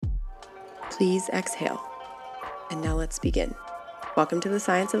Please exhale. And now let's begin. Welcome to the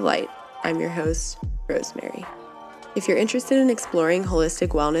Science of Light. I'm your host, Rosemary. If you're interested in exploring holistic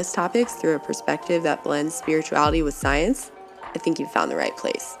wellness topics through a perspective that blends spirituality with science, I think you've found the right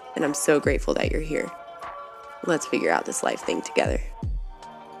place, and I'm so grateful that you're here. Let's figure out this life thing together.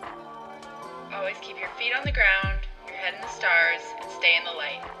 Always keep your feet on the ground, your head in the stars, and stay in the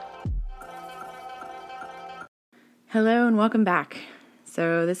light. Hello and welcome back.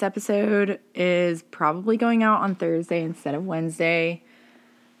 So this episode is probably going out on Thursday instead of Wednesday.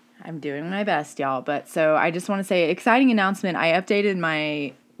 I'm doing my best, y'all. But so I just want to say, exciting announcement. I updated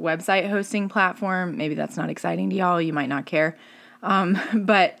my website hosting platform. Maybe that's not exciting to y'all. You might not care.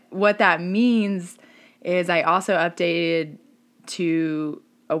 But what that means is I also updated to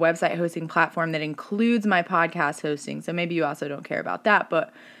a website hosting platform that includes my podcast hosting. So maybe you also don't care about that.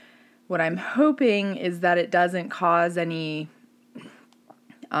 But what I'm hoping is that it doesn't cause any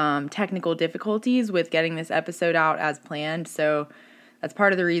technical difficulties with getting this episode out as planned. So that's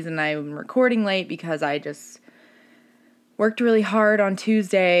part of the reason I'm recording late, because I just worked really hard on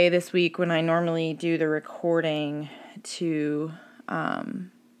Tuesday this week when I normally do the recording to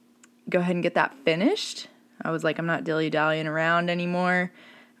go ahead and get that finished. I was like, I'm not dilly-dallying around anymore.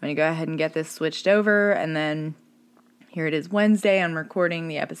 I'm going to go ahead and get this switched over, and then here it is Wednesday. I'm recording.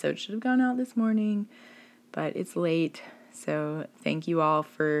 The episode should have gone out this morning, but it's late. So thank you all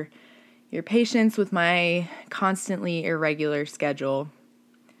for your patience with my constantly irregular schedule.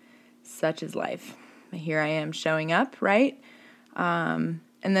 Such is life. Here I am showing up, right? And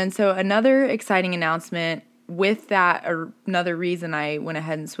then so another exciting announcement with that, another reason I went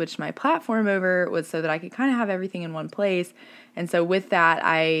ahead and switched my platform over was so that I could kind of have everything in one place. And so with that,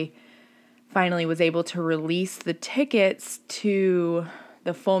 I finally was able to release the tickets to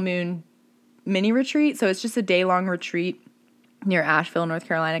the full moon mini retreat. So it's just a day-long retreat near Asheville, North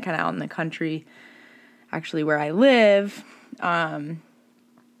Carolina, kind of out in the country, actually where I live.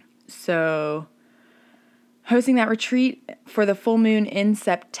 So hosting that retreat for the full moon in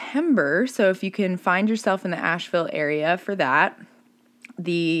September. So if you can find yourself in the Asheville area for that,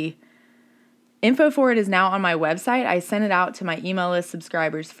 the info for it is now on my website. I sent it out to my email list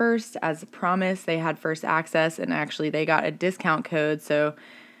subscribers first. As promised, they had first access, and actually they got a discount code. So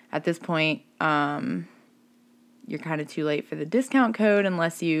at this point, you're kind of too late for the discount code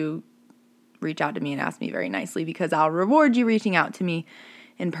unless you reach out to me and ask me very nicely, because I'll reward you reaching out to me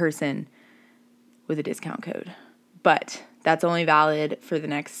in person with a discount code. But that's only valid for the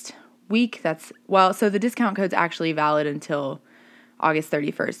next week. So the discount code's actually valid until August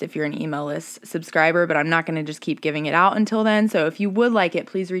 31st if you're an email list subscriber, but I'm not going to just keep giving it out until then. So if you would like it,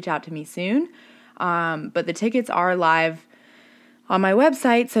 please reach out to me soon. But the tickets are live on my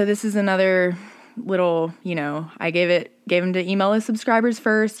website. So this is another little, I gave them to email list subscribers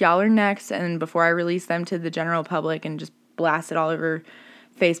first. Y'all are next. And before I release them to the general public and just blast it all over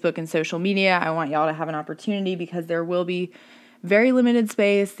Facebook and social media, I want y'all to have an opportunity, because there will be very limited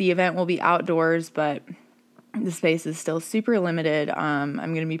space. The event will be outdoors, but the space is still super limited. I'm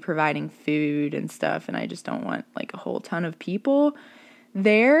going to be providing food and stuff, and I just don't want like a whole ton of people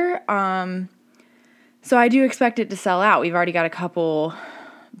there. So I do expect it to sell out. We've already got a couple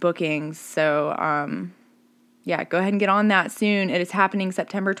bookings. So, yeah, go ahead and get on that soon. It is happening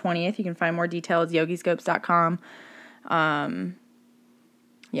September 20th. You can find more details, yogiscopes.com.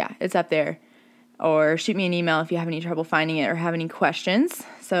 Yeah, it's up there. Or shoot me an email if you have any trouble finding it or have any questions.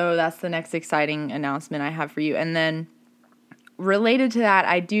 So that's the next exciting announcement I have for you. And then related to that,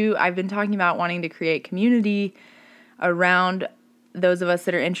 I've been talking about wanting to create community around those of us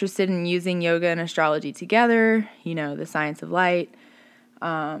that are interested in using yoga and astrology together, the Science of Light,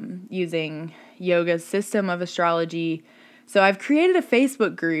 using yoga's system of astrology. So I've created a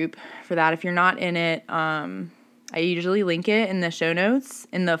Facebook group for that. If you're not in it, I usually link it in the show notes,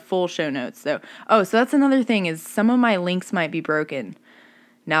 in the full show notes. So that's another thing, is some of my links might be broken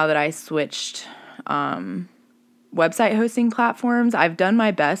now that I switched website hosting platforms. I've done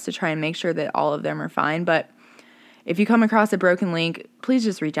my best to try and make sure that all of them are fine, but if you come across a broken link, please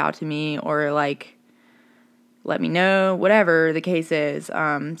just reach out to me or let me know, whatever the case is.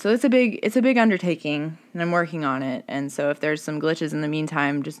 So it's a big undertaking, and I'm working on it. And so if there's some glitches in the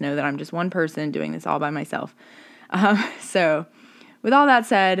meantime, just know that I'm just one person doing this all by myself. So with all that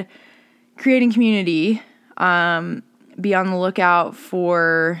said, creating community, be on the lookout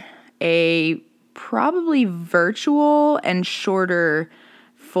for a probably virtual and shorter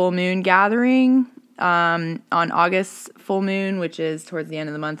full moon gathering on August full moon, which is towards the end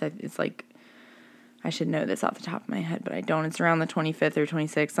of the month. It's like, I should know this off the top of my head, but I don't. It's around the 25th or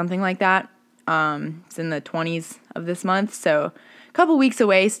 26th, something like that. It's in the 20s of this month. So couple weeks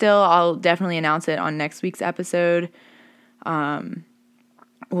away still. I'll definitely announce it on next week's episode.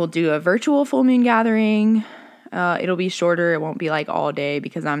 We'll do a virtual full moon gathering. It'll be shorter. It won't be like all day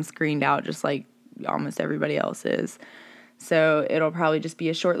because I'm screened out just like almost everybody else is. So it'll probably just be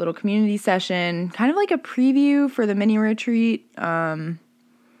a short little community session, kind of like a preview for the mini retreat,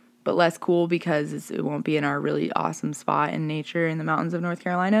 but less cool because it won't be in our really awesome spot in nature in the mountains of North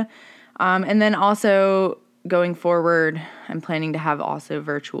Carolina. And then also going forward, I'm planning to have also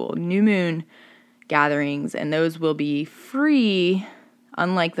virtual new moon gatherings, and those will be free,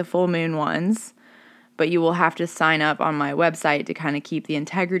 unlike the full moon ones, but you will have to sign up on my website to kind of keep the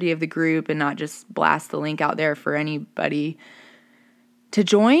integrity of the group and not just blast the link out there for anybody to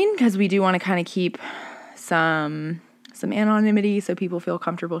join, because we do want to kind of keep some anonymity so people feel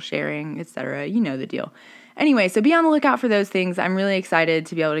comfortable sharing, etc. You know the deal. Anyway, so be on the lookout for those things. I'm really excited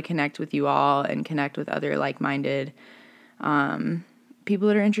to be able to connect with you all and connect with other like-minded people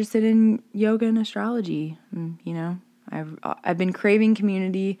that are interested in yoga and astrology. You know, I've been craving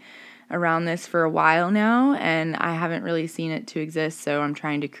community around this for a while now, and I haven't really seen it to exist, so I'm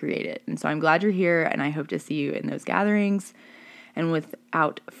trying to create it. And so I'm glad you're here, and I hope to see you in those gatherings. And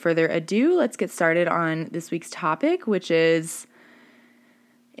without further ado, let's get started on this week's topic, which is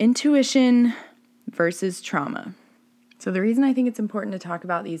intuition versus trauma. So the reason I think it's important to talk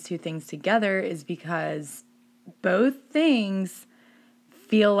about these two things together is because both things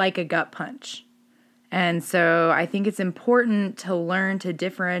feel like a gut punch. And so I think it's important to learn to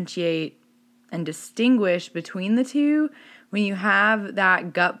differentiate and distinguish between the two. When you have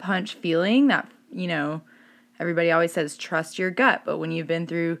that gut punch feeling that, you know, everybody always says trust your gut, but when you've been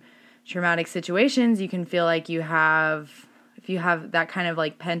through traumatic situations, you can feel like if you have that kind of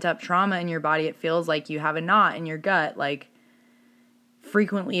like pent up trauma in your body, it feels like you have a knot in your gut, like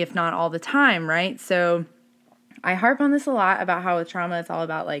frequently, if not all the time, right? So I harp on this a lot about how with trauma, it's all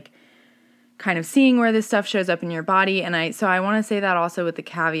about like kind of seeing where this stuff shows up in your body. And I want to say that also with the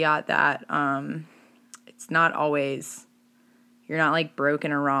caveat that it's not always, you're not like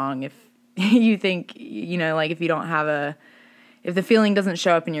broken or wrong if you think, you know, like if the feeling doesn't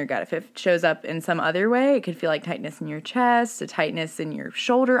show up in your gut, if it shows up in some other way, it could feel like tightness in your chest, a tightness in your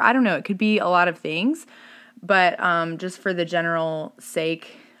shoulder. I don't know. It could be a lot of things. But just for the general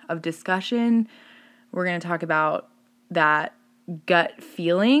sake of discussion, we're going to talk about that gut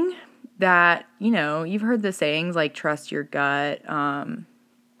feeling that, you know, you've heard the sayings like trust your gut.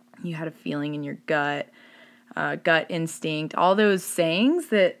 You had a feeling in your gut, gut instinct, all those sayings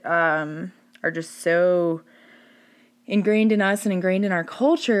that are just so ingrained in us and ingrained in our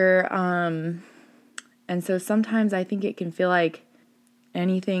culture. And so sometimes I think it can feel like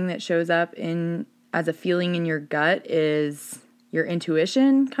anything that shows up as a feeling in your gut is your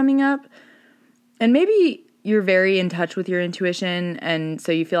intuition coming up. And maybe you're very in touch with your intuition, and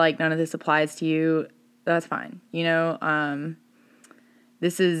so you feel like none of this applies to you. That's fine. You know,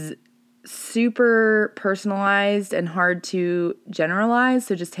 this is super personalized and hard to generalize.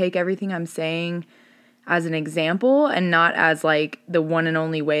 So just take everything I'm saying as an example and not as like the one and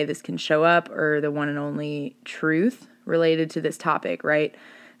only way this can show up or the one and only truth related to this topic, right?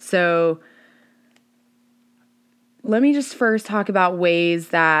 So let me just first talk about ways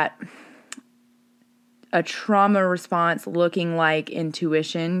that a trauma response looking like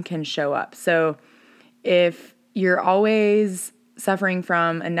intuition can show up. So if you're always suffering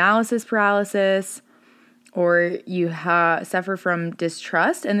from analysis paralysis, or you suffer from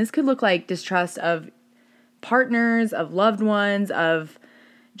distrust, and this could look like distrust of partners, of loved ones, of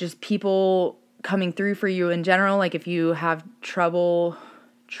just people coming through for you in general, like if you have trouble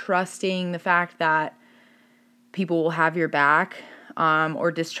trusting the fact that people will have your back,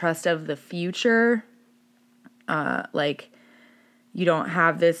 or distrust of the future, like you don't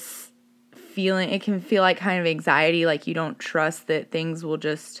have this feeling, it can feel like kind of anxiety, like you don't trust that things will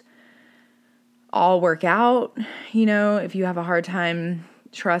just all work out, you know, if you have a hard time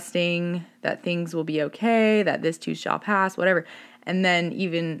trusting that things will be okay, that this too shall pass, whatever. And then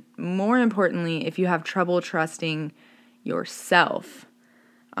even more importantly, if you have trouble trusting yourself,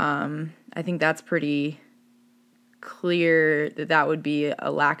 I think that's pretty clear that would be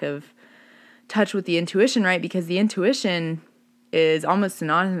a lack of touch with the intuition, right? Because the intuition is almost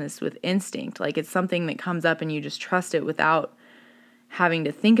synonymous with instinct. Like it's something that comes up and you just trust it without having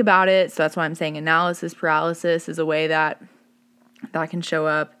to think about it. So that's why I'm saying analysis paralysis is a way that can show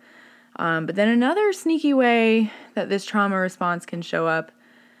up. But then another sneaky way that this trauma response can show up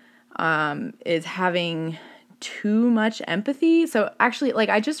is having too much empathy. So actually, like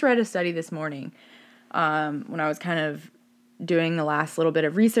I just read a study this morning when I was kind of doing the last little bit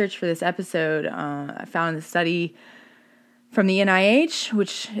of research for this episode. I found the study from the NIH,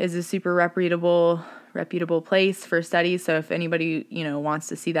 which is a super reputable place for studies. So if anybody, wants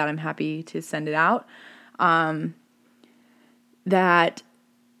to see that, I'm happy to send it out. That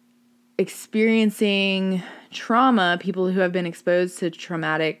experiencing trauma, people who have been exposed to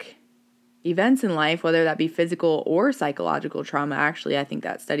traumatic events in life, whether that be physical or psychological trauma, actually, I think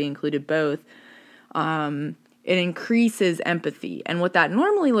that study included both, it increases empathy. And what that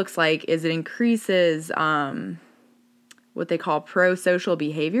normally looks like is it increases what they call pro-social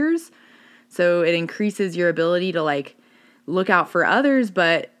behaviors. So it increases your ability to look out for others,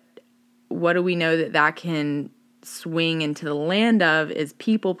 but what do we know that can swing into the land of is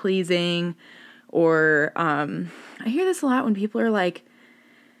people pleasing, or I hear this a lot when people are like,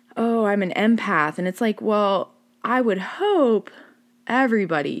 oh, I'm an empath. And it's like, well, I would hope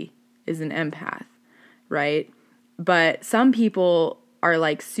everybody is an empath, right? But some people are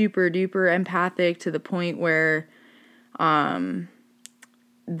super duper empathic to the point where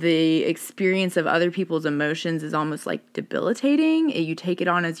the experience of other people's emotions is almost debilitating. You take it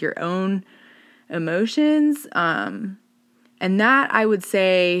on as your own emotions. And that, I would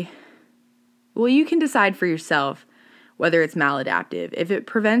say, well, you can decide for yourself whether it's maladaptive. If it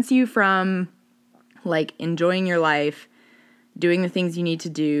prevents you from enjoying your life, doing the things you need to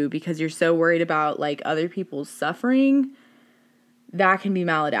do because you're so worried about other people's suffering, that can be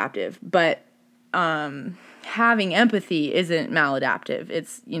maladaptive. But having empathy isn't maladaptive.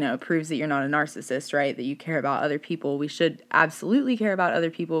 It's, proves that you're not a narcissist, right? That you care about other people. We should absolutely care about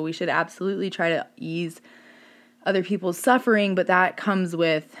other people. We should absolutely try to ease other people's suffering, but that comes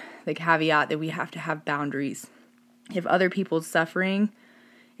with the caveat that we have to have boundaries. If other people's suffering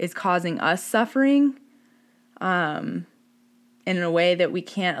is causing us suffering, in a way that we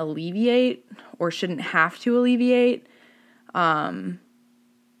can't alleviate or shouldn't have to alleviate,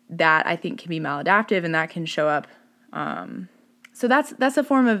 that I think can be maladaptive, and that can show up. So that's a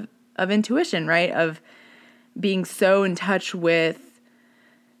form of intuition, right? Of being so in touch with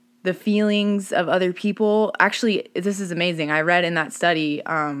the feelings of other people. Actually, this is amazing. I read in that study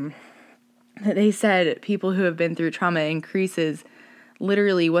that they said people who have been through trauma increases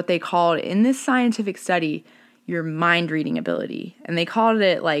literally what they called in this scientific study your mind reading ability. And they called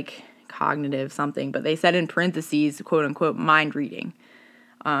it cognitive something, but they said in parentheses, quote unquote, mind reading.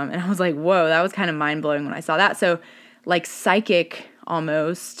 And I was like, whoa, that was kind of mind blowing when I saw that. So psychic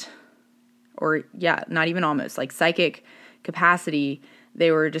almost, or yeah, not even almost, psychic capacity,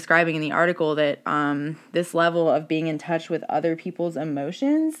 they were describing in the article that this level of being in touch with other people's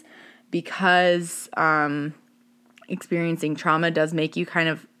emotions, because experiencing trauma does make you kind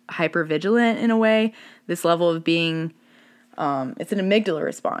of hypervigilant in a way. This level of being, it's an amygdala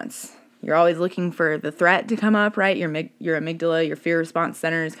response. You're always looking for the threat to come up, right? Your amygdala, your fear response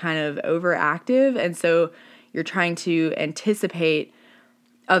center is kind of overactive. And so you're trying to anticipate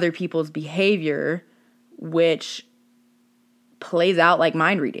other people's behavior, which plays out like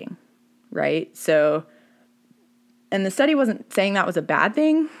mind reading, right? So, and the study wasn't saying that was a bad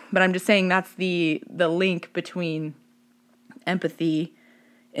thing, but I'm just saying that's the link between empathy,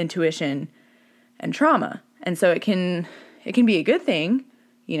 intuition, and trauma. And so it can be a good thing,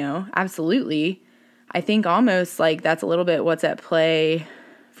 absolutely. I think almost that's a little bit what's at play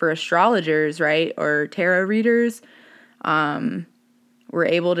for astrologers, right? Or tarot readers. We're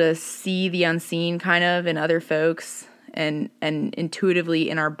able to see the unseen kind of in other folks and intuitively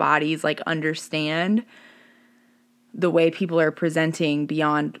in our bodies, understand the way people are presenting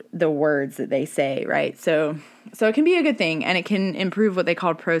beyond the words that they say, right? So it can be a good thing, and it can improve what they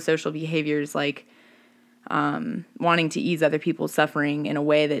call pro-social behaviors, wanting to ease other people's suffering in a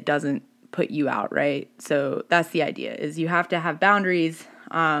way that doesn't put you out, right? So that's the idea, is you have to have boundaries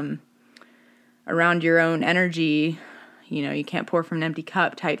around your own energy. You can't pour from an empty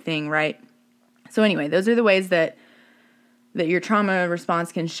cup type thing, right? So anyway, those are the ways that your trauma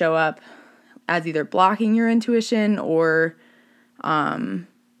response can show up as either blocking your intuition or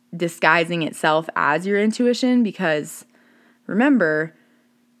disguising itself as your intuition, because remember,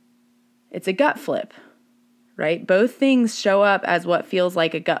 it's a gut flip, right? Both things show up as what feels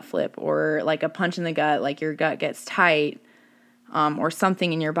like a gut flip or a punch in the gut, like your gut gets tight, or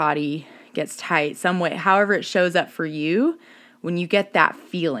something in your body gets tight, some way, however it shows up for you when you get that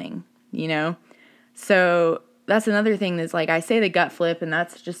feeling, So that's another thing that's I say the gut flip, and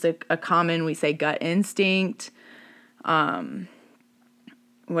that's just a common, we say gut instinct,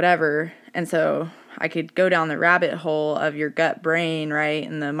 whatever. And so I could go down the rabbit hole of your gut brain, right,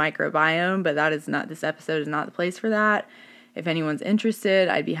 and the microbiome, but this episode is not the place for that. If anyone's interested,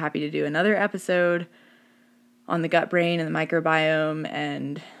 I'd be happy to do another episode on the gut brain and the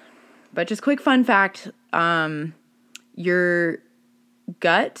microbiome. But just quick fun fact, your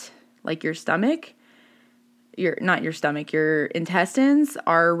gut, like your stomach, your intestines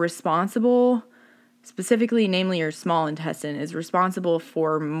are responsible, specifically, namely your small intestine, is responsible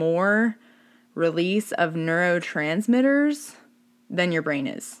for more release of neurotransmitters than your brain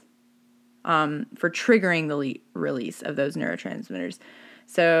is, for triggering the release of those neurotransmitters.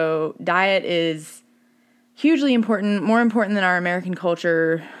 So diet is hugely important, more important than our American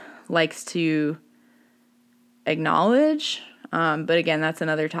culture likes to acknowledge. But again, that's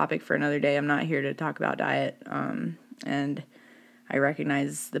another topic for another day. I'm not here to talk about diet. And I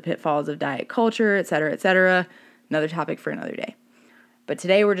recognize the pitfalls of diet culture, et cetera, et cetera. Another topic for another day. But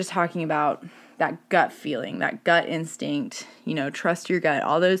today we're just talking about that gut feeling, that gut instinct, trust your gut,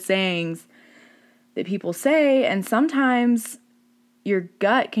 all those sayings that people say. And sometimes your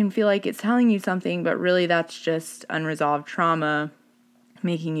gut can feel like it's telling you something, but really that's just unresolved trauma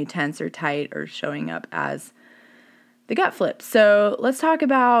making you tense or tight or showing up as the gut flip. So let's talk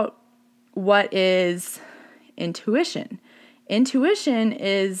about what is intuition. Intuition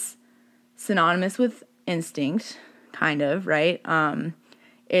is synonymous with instinct, kind of, right?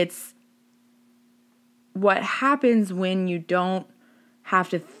 It's what happens when you don't have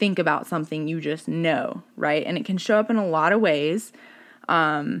to think about something, you just know, right? And it can show up in a lot of ways.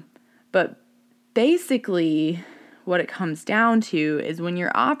 But basically what it comes down to is when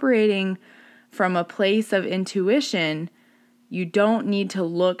you're operating from a place of intuition, you don't need to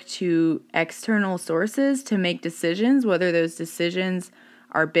look to external sources to make decisions, whether those decisions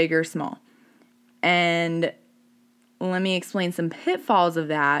are big or small. And let me explain some pitfalls of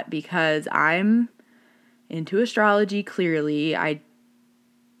that, because I'm into astrology, clearly. I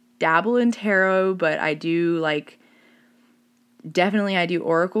dabble in tarot, but I do definitely I do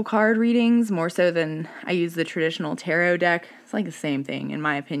oracle card readings more so than I use the traditional tarot deck. It's like the same thing in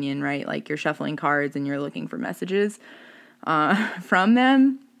my opinion, right? Like you're shuffling cards and you're looking for messages from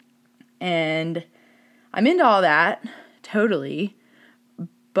them. And I'm into all that, totally.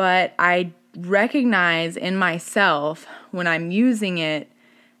 But I recognize in myself when I'm using it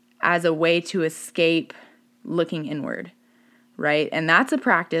as a way to escape looking inward, right? And that's a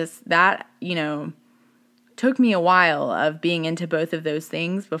practice that, took me a while of being into both of those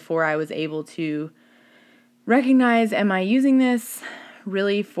things before I was able to recognize, am I using this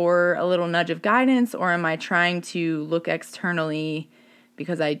really for a little nudge of guidance, or am I trying to look externally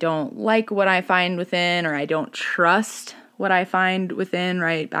because I don't like what I find within, or I don't trust what I find within,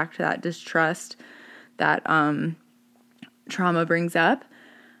 right? Back to that distrust that trauma brings up.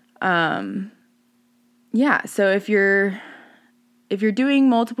 So if you're doing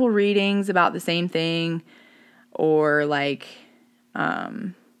multiple readings about the same thing, or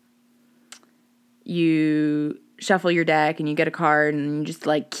you shuffle your deck and you get a card and you just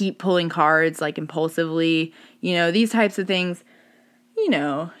keep pulling cards impulsively, these types of things,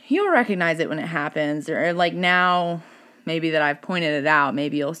 you'll recognize it when it happens, or now maybe that I've pointed it out,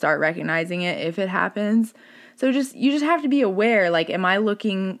 maybe you'll start recognizing it if it happens. So you just have to be aware, am I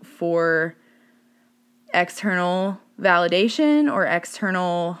looking for external validation or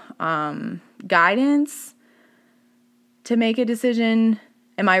external guidance to make a decision?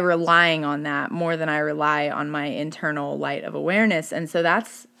 Am I relying on that more than I rely on my internal light of awareness? And so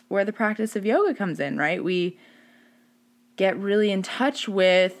that's where the practice of yoga comes in, right? We get really in touch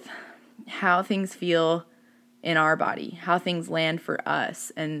with how things feel in our body, how things land for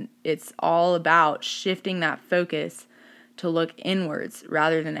us. And it's all about shifting that focus to look inwards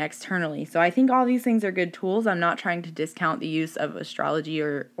rather than externally. So I think all these things are good tools. I'm not trying to discount the use of astrology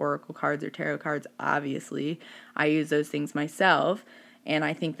or oracle cards or tarot cards. Obviously, I use those things myself. And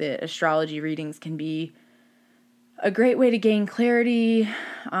I think that astrology readings can be a great way to gain clarity,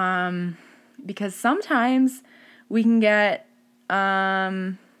 because sometimes we can get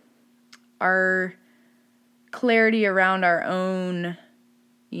our clarity around our own,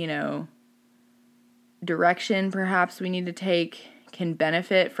 direction perhaps we need to take can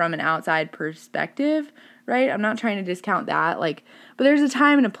benefit from an outside perspective, right? I'm not trying to discount that, but there's a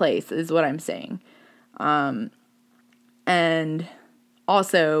time and a place is what I'm saying. And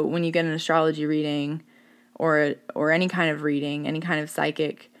also when you get an astrology reading or any kind of reading, any kind of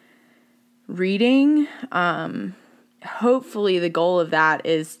psychic reading, hopefully the goal of that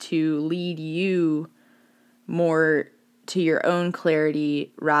is to lead you more to your own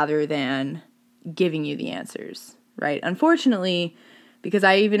clarity rather than giving you the answers, right? Unfortunately, because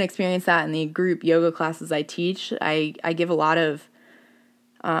I even experienced that in the group yoga classes I teach, I give a lot of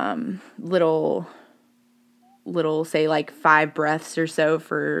little say 5 breaths or so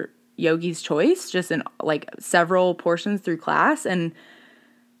for yogi's choice, just in several portions through class. And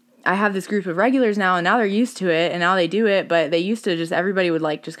I have this group of regulars now, and now they're used to it, and now they do it, but they used to just, everybody would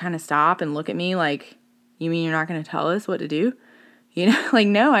like just kind of stop and look at me like, you mean you're not going to tell us what to do? You know, like,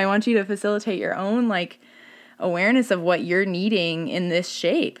 no, I want you to facilitate your own like awareness of what you're needing in this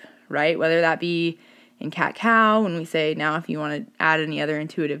shape, right? Whether that be in cat-cow, when we say now if you want to add any other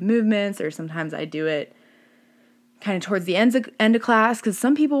intuitive movements, or sometimes I do it kind of towards the end of class, because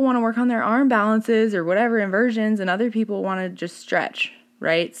some people want to work on their arm balances or whatever inversions, and other people want to just stretch,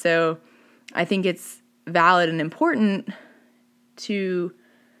 right? So I think it's valid and important to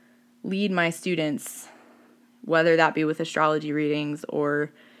lead my students, whether that be with astrology readings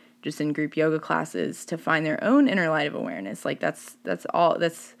or just in group yoga classes, to find their own inner light of awareness. Like that's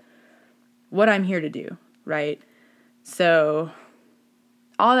what I'm here to do, right? So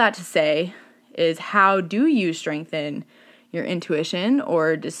all that to say is, how do you strengthen your intuition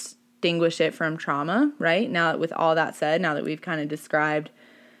or distinguish it from trauma, right? Now, with all that said, now that we've kind of described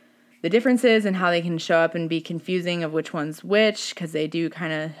the differences and how they can show up and be confusing of which one's which, because they do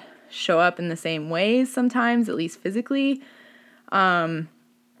kind of show up in the same ways sometimes, at least physically.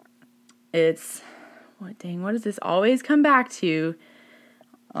 It's, what does this always come back to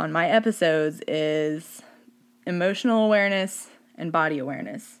on my episodes, is emotional awareness and body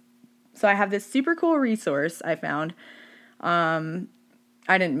awareness. So I have this super cool resource I found. I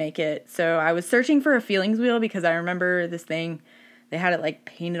didn't make it. So I was searching for a feelings wheel because I remember this thing, they had it like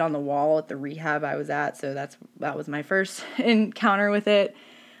painted on the wall at the rehab I was at. So that was my first encounter with it.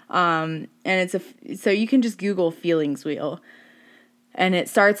 And so you can just Google feelings wheel, and it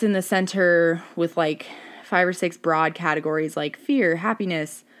starts in the center with like 5 or 6 broad categories like fear,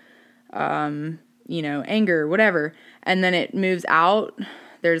 happiness, anger, whatever. And then it moves out.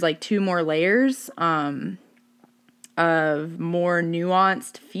 There's like 2 more layers of more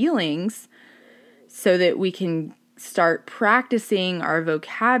nuanced feelings, so that we can start practicing our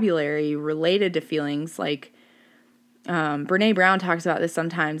vocabulary related to feelings. Like Brene Brown talks about this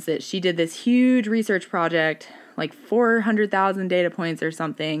sometimes, that she did this huge research project, like 400,000 data points or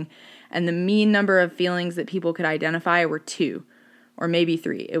something, and the mean number of feelings that people could identify were 2 or maybe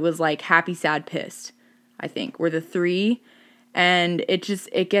 3. It was like happy, sad, pissed, I think, were the 3. And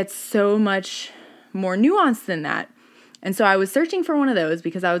it gets so much more nuanced than that. And so I was searching for one of those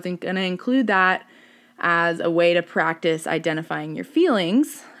because I was going to include that as a way to practice identifying your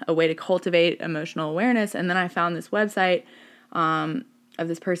feelings, a way to cultivate emotional awareness. And then I found this website of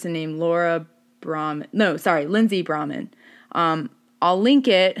this person named Lindsay Brahman. I'll link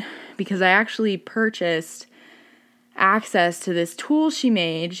it because I actually purchased access to this tool she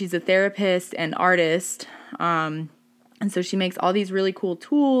made. She's a therapist and artist. And so she makes all these really cool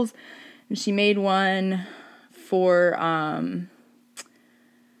tools, and she made one for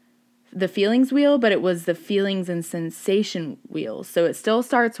the feelings wheel, but it was the feelings and sensation wheel. So it still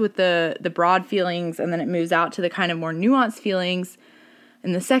starts with the broad feelings, and then it moves out to the kind of more nuanced feelings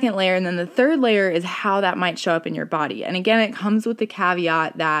in the second layer. And then the third layer is how that might show up in your body. And again, it comes with the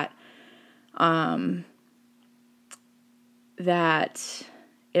caveat that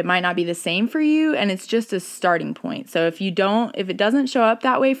it might not be the same for you, and it's just a starting point. So if it doesn't show up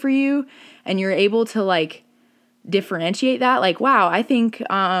that way for you, and you're able to like differentiate that, like, wow, I think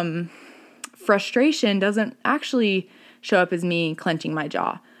frustration doesn't actually show up as me clenching my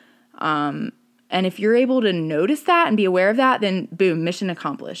jaw. And if you're able to notice that and be aware of that, then boom, mission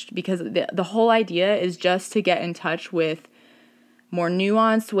accomplished. Because the whole idea is just to get in touch with more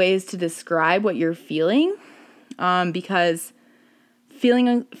nuanced ways to describe what you're feeling, because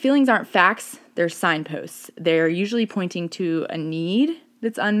feelings aren't facts, they're signposts. They're usually pointing to a need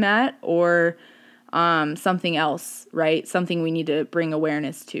that's unmet, or something else, right? Something we need to bring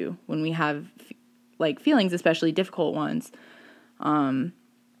awareness to when we have like feelings, especially difficult ones.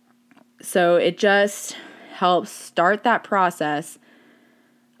 So it just helps start that process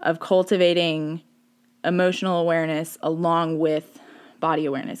of cultivating emotional awareness along with body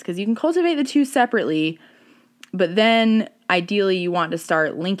awareness, because you can cultivate the two separately, but then ideally you want to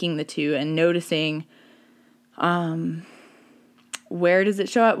start linking the two and noticing where does it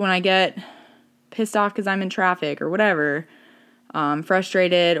show up when I get pissed off because I'm in traffic or whatever,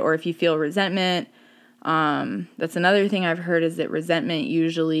 frustrated, or if you feel resentment. That's another thing I've heard, is that resentment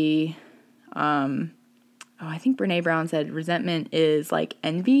usually, I think Brene Brown said resentment is like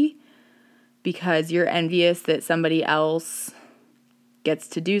envy, because you're envious that somebody else gets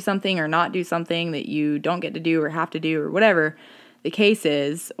to do something or not do something that you don't get to do or have to do, or whatever the case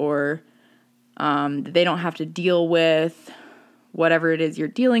is, or that they don't have to deal with whatever it is you're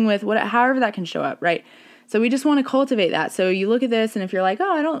dealing with, however that can show up, right? So we just want to cultivate that. So you look at this, and if you're like,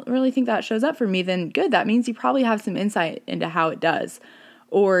 oh, I don't really think that shows up for me, then good. That means you probably have some insight into how it does.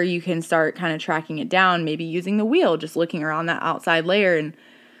 Or you can start kind of tracking it down, maybe using the wheel, just looking around that outside layer and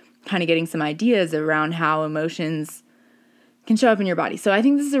kind of getting some ideas around how emotions can show up in your body. So I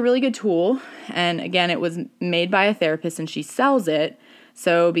think this is a really good tool. And again, it was made by a therapist and she sells it.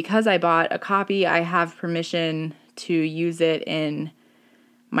 So because I bought a copy, I have permission to use it in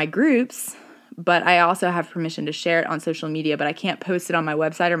my groups, but I also have permission to share it on social media, but I can't post it on my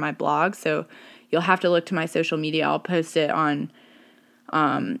website or my blog. So you'll have to look to my social media. I'll post it on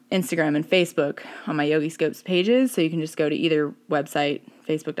Instagram and Facebook on my YogiScopes pages. So you can just go to either website,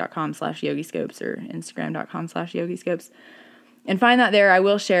 facebook.com/YogiScopes or Instagram.com/YogiScopes, and find that there. I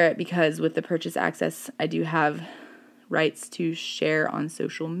will share it because with the purchase access, I do have rights to share on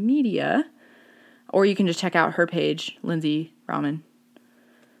social media. Or you can just check out her page, Lindsay Rahman,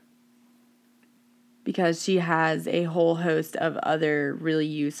 because she has a whole host of other really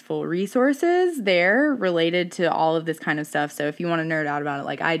useful resources there related to all of this kind of stuff. So if you want to nerd out about it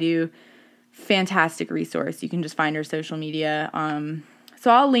like I do, fantastic resource. You can just find her social media.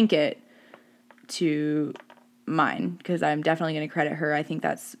 So I'll link it to mine because I'm definitely going to credit her. I think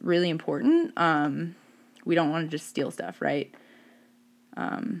that's really important. We don't want to just steal stuff, right?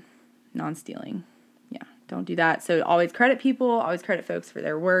 Non-stealing. Yeah, don't do that. So always credit people, always credit folks for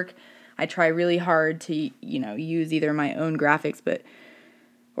their work. I try really hard to, use either my own graphics,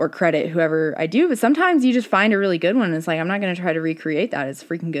 or credit whoever I do. But sometimes you just find a really good one. And it's like, I'm not going to try to recreate that. It's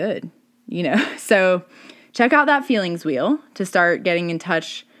freaking good, So check out that feelings wheel to start getting in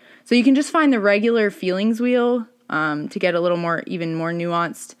touch. So you can just find the regular feelings wheel to get a little even more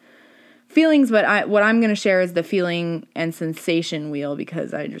nuanced feelings. But what I'm going to share is the feeling and sensation wheel,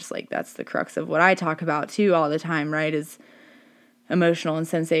 because I just that's the crux of what I talk about too all the time, right? Is emotional and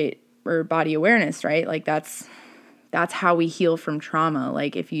sensate or body awareness, right? Like that's how we heal from trauma.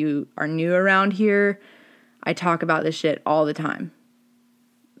 Like if you are new around here, I talk about this shit all the time,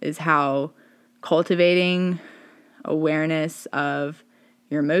 is how cultivating awareness of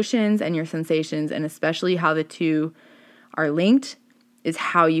your emotions and your sensations, and especially how the two are linked, is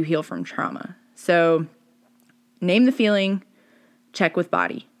how you heal from trauma. So name the feeling, check with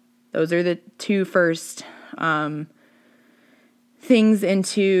body. Those are the two first things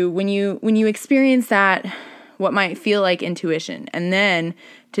into when you experience that, what might feel like intuition. And then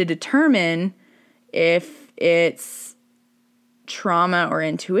to determine if it's trauma or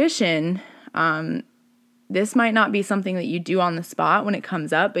intuition, this might not be something that you do on the spot when it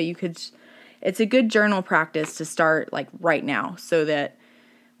comes up, but it's a good journal practice to start right now, so that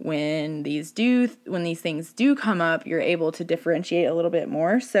when these things do come up, you're able to differentiate a little bit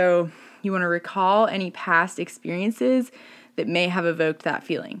more. So you want to recall any past experiences that may have evoked that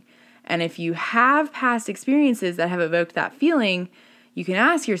feeling. And if you have past experiences that have evoked that feeling, you can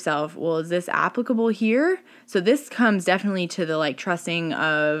ask yourself, well, is this applicable here? So this comes definitely to the trusting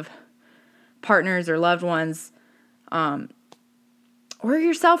of partners or loved ones, or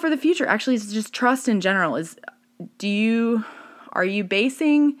yourself for the future. Actually, it's just trust in general. Are you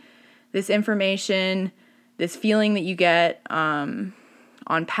basing this information, this feeling that you get, on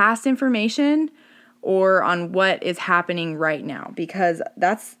past information, or on what is happening right now? Because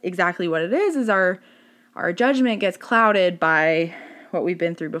that's exactly what it is our judgment gets clouded by what we've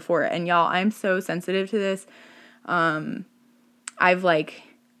been through before. And y'all, I'm so sensitive to this. I've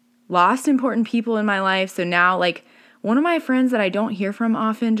lost important people in my life. So now one of my friends that I don't hear from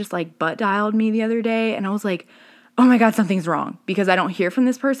often just butt dialed me the other day. And I was like, oh my God, something's wrong, because I don't hear from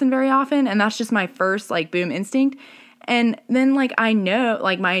this person very often. And that's just my first boom instinct. And then I know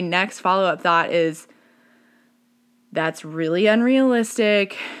my next follow-up thought is, that's really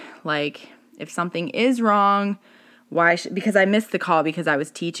unrealistic. If something is wrong, because I missed the call because I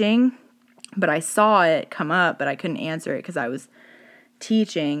was teaching, but I saw it come up, but I couldn't answer it because I was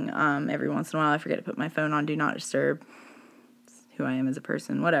teaching. Every once in a while I forget to put my phone on Do Not Disturb. It's who I am as a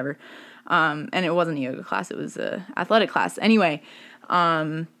person, whatever. And it wasn't a yoga class, it was a athletic class. Anyway,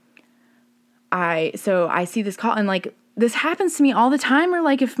 I see this call, and this happens to me all the time,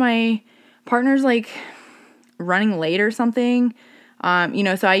 or if my partner's running late or something,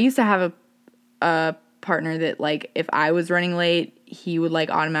 so I used to have a partner that if I was running late, he would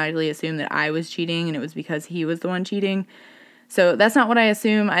automatically assume that I was cheating, and it was because he was the one cheating. So that's not what I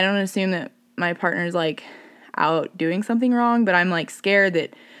assume. I don't assume that my partner's out doing something wrong, but I'm scared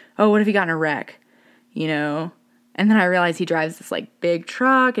that, oh, what if he got in a wreck, And then I realize he drives this big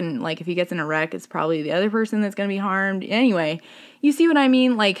truck, and if he gets in a wreck, it's probably the other person that's going to be harmed. Anyway, you see what I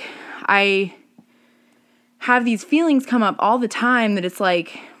mean? I have these feelings come up all the time that it's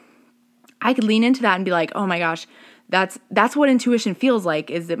I could lean into that and be like, oh my gosh, that's what intuition feels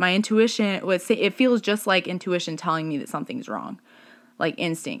like, is that my intuition it feels just like intuition telling me that something's wrong. like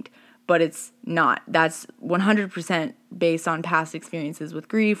instinct, but it's not. That's 100% based on past experiences with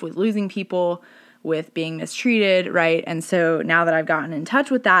grief, with losing people, with being mistreated, right? And so now that I've gotten in touch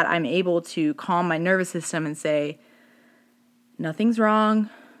with that, I'm able to calm my nervous system and say, nothing's wrong.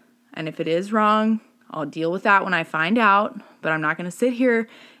 And if it is wrong, I'll deal with that when I find out, but I'm not going to sit here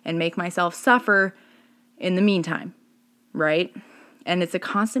and make myself suffer in the meantime, right? And it's a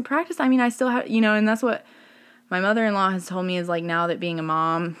constant practice. I mean, I still have, and that's what my mother-in-law has told me is like, now that being a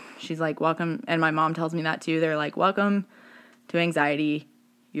mom, she's like, welcome. And my mom tells me that too. They're like, welcome to anxiety.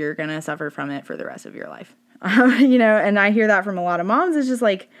 You're going to suffer from it for the rest of your life. And I hear that from a lot of moms. It's just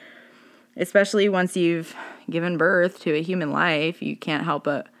like, especially once you've given birth to a human life, you can't help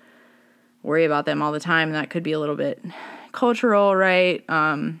but worry about them all the time. And that could be a little bit cultural, right?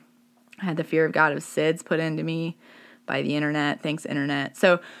 I had the fear of God of SIDS put into me by the internet. Thanks, internet.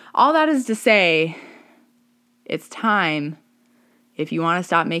 So all that is to say, it's time, if you want to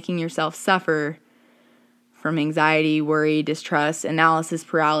stop making yourself suffer from anxiety, worry, distrust, analysis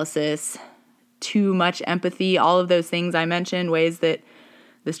paralysis, too much empathy, all of those things I mentioned, ways that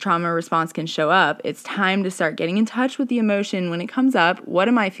this trauma response can show up, it's time to start getting in touch with the emotion when it comes up. What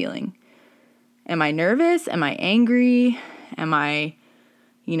am I feeling? Am I nervous? Am I angry? Am I,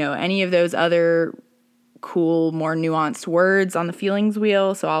 any of those other cool, more nuanced words on the feelings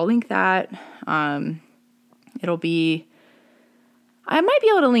wheel? So I'll link that. I might be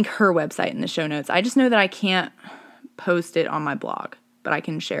able to link her website in the show notes. I just know that I can't post it on my blog, but I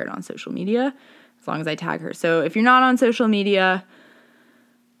can share it on social media as long as I tag her. So if you're not on social media,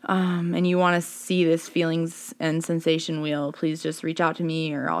 and you want to see this feelings and sensation wheel, please just reach out to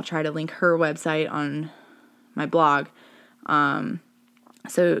me, or I'll try to link her website on my blog.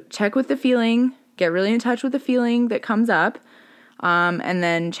 So check with the feeling, get really in touch with the feeling that comes up, and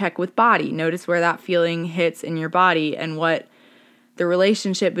then check with body. Notice where that feeling hits in your body and what the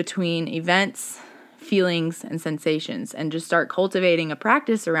relationship between events, feelings, and sensations, and just start cultivating a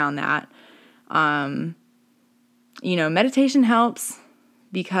practice around that. Meditation helps,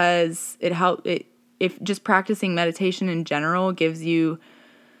 because if just practicing meditation in general gives you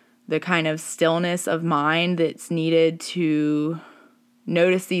the kind of stillness of mind that's needed to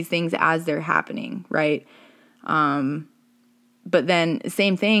notice these things as they're happening, right? But then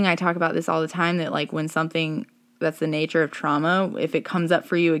same thing, I talk about this all the time, that like when something that's the nature of trauma, if it comes up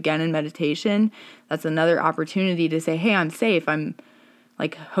for you again in meditation, that's another opportunity to say, hey, I'm safe. I'm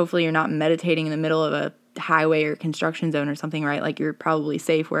like, hopefully you're not meditating in the middle of a highway or construction zone or something, right? Like you're probably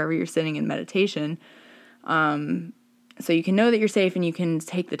safe wherever you're sitting in meditation. So you can know that you're safe, and you can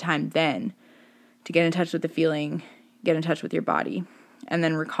take the time then to get in touch with the feeling, get in touch with your body, and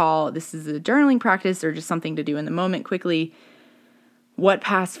then recall, this is a journaling practice or just something to do in the moment quickly, what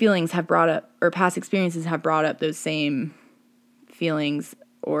past feelings have brought up, or past experiences have brought up those same feelings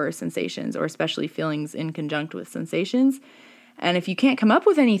or sensations, or especially feelings in conjunct with sensations. And if you can't come up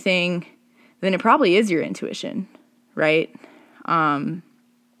with anything, then it probably is your intuition, right?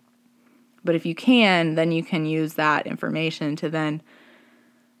 But if you can, then you can use that information to then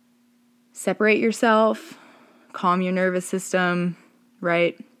separate yourself, calm your nervous system,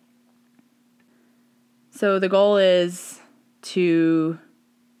 right? So the goal is to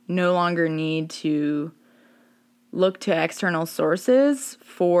no longer need to look to external sources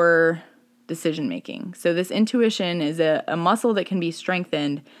for decision making. So this intuition is a muscle that can be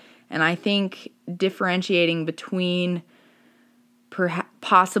strengthened. And I think differentiating between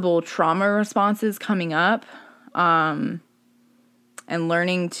possible trauma responses coming up, and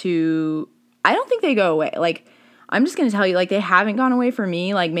learning to, I don't think they go away. Like, I'm just going to tell you, like, they haven't gone away for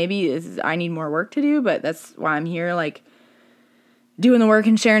me. Like, maybe I need more work to do, but that's why I'm here, like, doing the work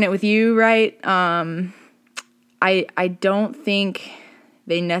and sharing it with you, right? I don't think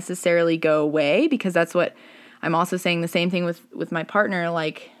they necessarily go away, because that's what I'm also saying. The same thing with my partner.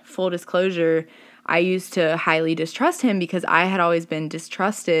 Like, full disclosure, I used to highly distrust him because I had always been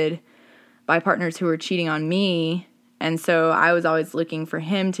distrusted by partners who were cheating on me. And so I was always looking for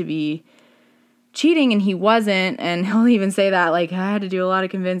him to be cheating, and he wasn't. And he'll even say that, like, I had to do a lot of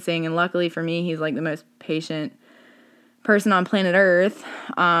convincing. And luckily for me, he's like the most patient person on planet Earth.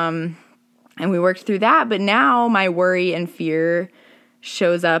 And we worked through that. But now my worry and fear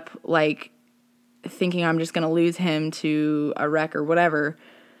shows up like thinking I'm just going to lose him to a wreck or whatever,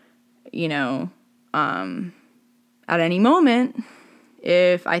 at any moment.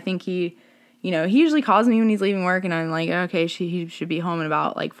 If I think he usually calls me when he's leaving work, and I'm like, okay, he should be home in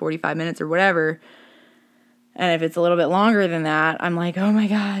about like 45 minutes or whatever. And if it's a little bit longer than that, I'm like, oh my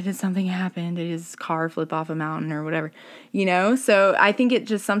God, did something happen? Did his car flip off a mountain or whatever? So I think it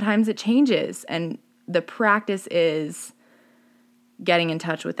just, sometimes it changes. And the practice is getting in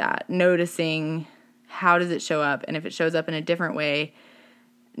touch with that, noticing how does it show up, and if it shows up in a different way,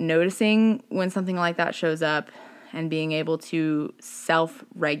 noticing when something like that shows up and being able to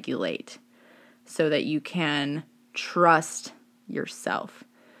self-regulate so that you can trust yourself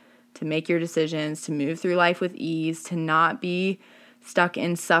to make your decisions, to move through life with ease, to not be stuck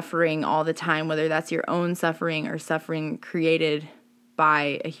in suffering all the time, whether that's your own suffering or suffering created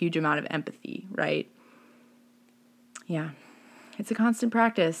by a huge amount of empathy, right? Yeah, it's a constant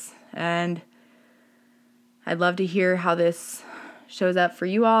practice, and I'd love to hear how this shows up for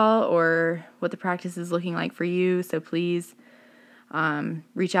you all or what the practice is looking like for you. So please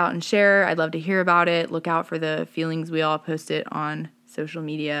reach out and share. I'd love to hear about it. Look out for the feelings wheel. I'll post it on social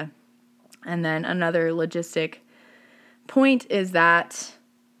media. And then another logistic point is that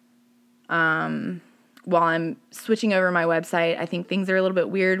while I'm switching over my website, I think things are a little bit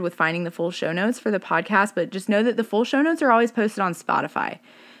weird with finding the full show notes for the podcast, but just know that the full show notes are always posted on Spotify.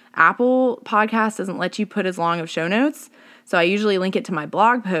 Apple Podcast doesn't let you put as long of show notes, so I usually link it to my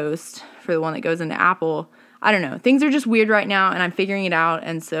blog post for the one that goes into Apple. I don't know. Things are just weird right now, and I'm figuring it out,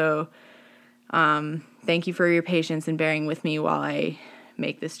 and so thank you for your patience and bearing with me while I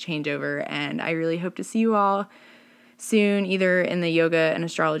make this changeover, and I really hope to see you all soon, either in the yoga and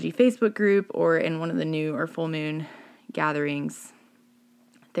astrology Facebook group or in one of the new or full moon gatherings.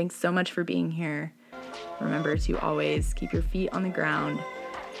 Thanks so much for being here. Remember to always keep your feet on the ground,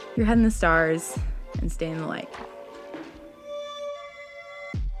 your head in the stars, and stay in the light.